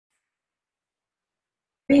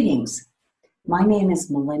Greetings. My name is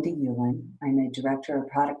Melinda Ewan. I'm a Director of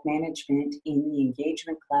Product Management in the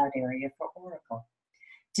Engagement Cloud area for Oracle.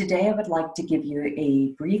 Today I would like to give you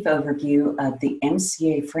a brief overview of the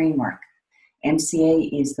MCA framework.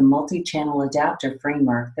 MCA is the multi-channel adapter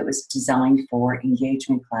framework that was designed for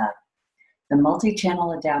Engagement Cloud. The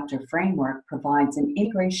multi-channel adapter framework provides an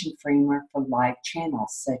integration framework for live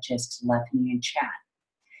channels such as telephony and chat.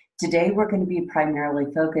 Today we're going to be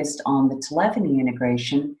primarily focused on the telephony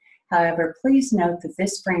integration. However, please note that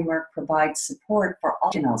this framework provides support for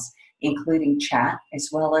all channels, including chat, as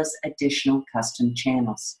well as additional custom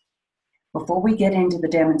channels. Before we get into the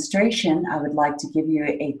demonstration, I would like to give you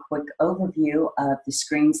a quick overview of the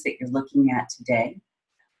screens that you're looking at today.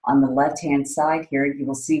 On the left-hand side here, you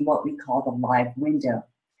will see what we call the live window.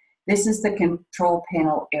 This is the control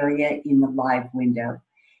panel area in the live window.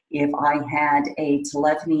 If I had a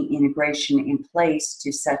telephony integration in place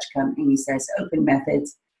to such companies as Open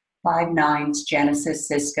Methods, Five9, Genesis,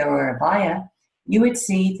 Cisco, or Avaya, you would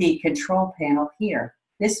see the control panel here.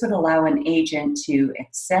 This would allow an agent to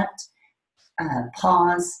accept,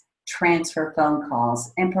 pause, transfer phone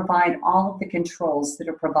calls, and provide all of the controls that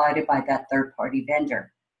are provided by that third-party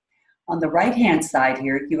vendor. On the right-hand side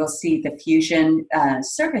here, you will see the Fusion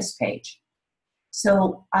service page.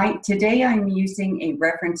 So today I'm using a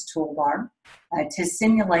reference toolbar to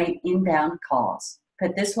simulate inbound calls,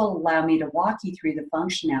 but this will allow me to walk you through the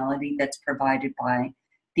functionality that's provided by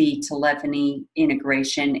the telephony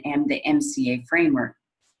integration and the MCA framework.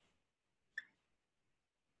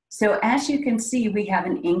 So as you can see, we have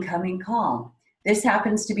an incoming call. This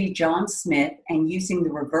happens to be John Smith, and using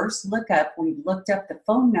the reverse lookup, we've looked up the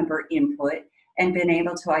phone number input and been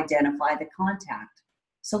able to identify the contact.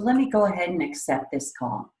 So let me go ahead and accept this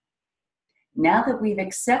call. Now that we've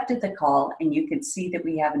accepted the call, and you can see that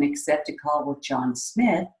we have an accepted call with John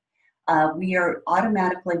Smith, we are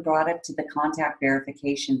automatically brought up to the contact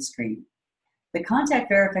verification screen. The contact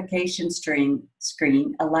verification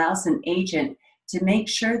screen allows an agent to make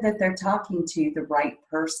sure that they're talking to the right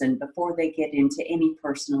person before they get into any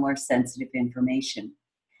personal or sensitive information.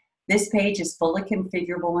 This page is fully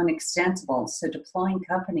configurable and extensible, so deploying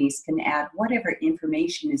companies can add whatever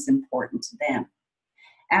information is important to them.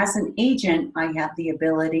 As an agent, I have the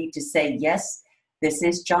ability to say, yes, this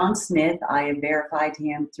is John Smith. I have verified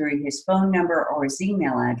him through his phone number or his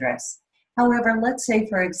email address. However, let's say,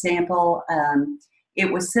 for example, it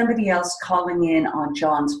was somebody else calling in on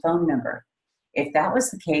John's phone number. If that was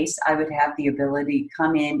the case, I would have the ability to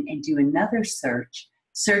come in and do another search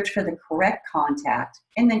for the correct contact,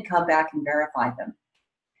 and then come back and verify them.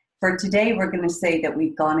 For today, we're going to say that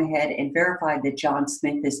we've gone ahead and verified that John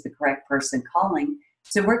Smith is the correct person calling,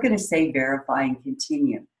 so we're going to say verify and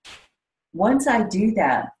continue. Once I do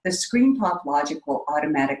that, the screen pop logic will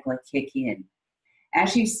automatically kick in.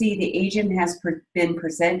 As you see, the agent has been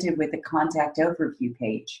presented with a contact overview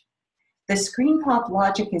page. The screen pop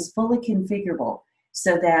logic is fully configurable,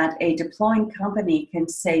 so that a deploying company can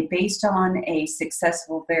say, based on a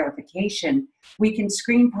successful verification, we can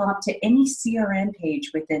screen pop to any CRM page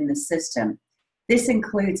within the system. This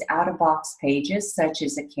includes out-of-box pages such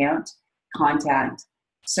as account, contact,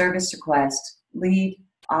 service request, lead,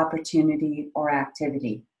 opportunity, or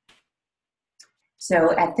activity.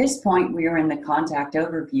 So at this point, we are in the contact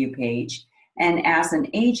overview page, and as an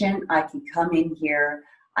agent, I can come in here.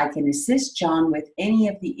 I can assist John with any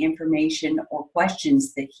of the information or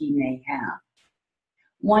questions that he may have.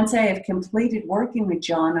 Once I have completed working with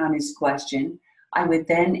John on his question, I would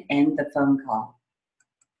then end the phone call.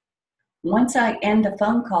 Once I end the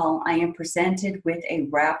phone call, I am presented with a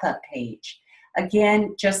wrap-up page.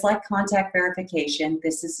 Again, just like contact verification,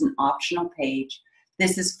 this is an optional page.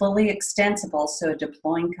 This is fully extensible, so a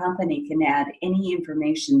deploying company can add any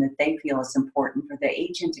information that they feel is important for the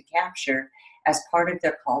agent to capture as part of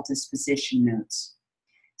their call disposition notes.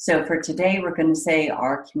 So for today, we're going to say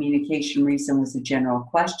our communication reason was a general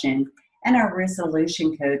question, and our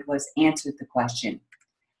resolution code was answered the question.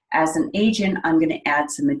 As an agent, I'm going to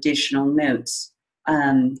add some additional notes.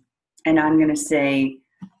 And I'm going to say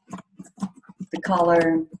the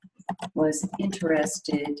caller was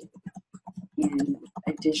interested in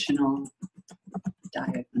additional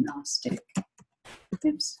diagnostic.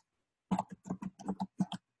 Oops.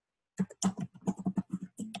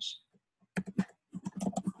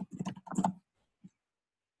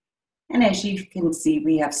 And as you can see,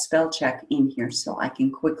 we have spell check in here, so I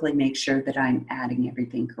can quickly make sure that I'm adding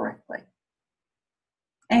everything correctly.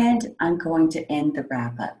 And I'm going to end the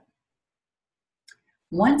wrap-up.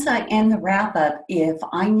 Once I end the wrap-up, if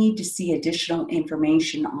I need to see additional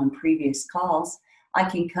information on previous calls, I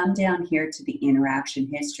can come down here to the interaction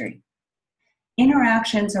history.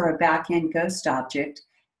 Interactions are a back-end ghost object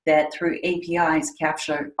that through APIs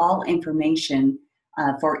capture all information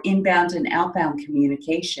for inbound and outbound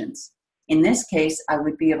communications. In this case, I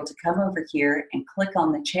would be able to come over here and click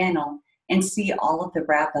on the channel and see all of the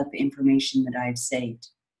wrap-up information that I've saved.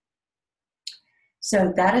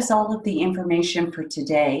 So that is all of the information for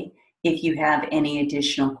today. If you have any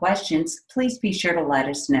additional questions, please be sure to let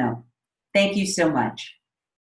us know. Thank you so much.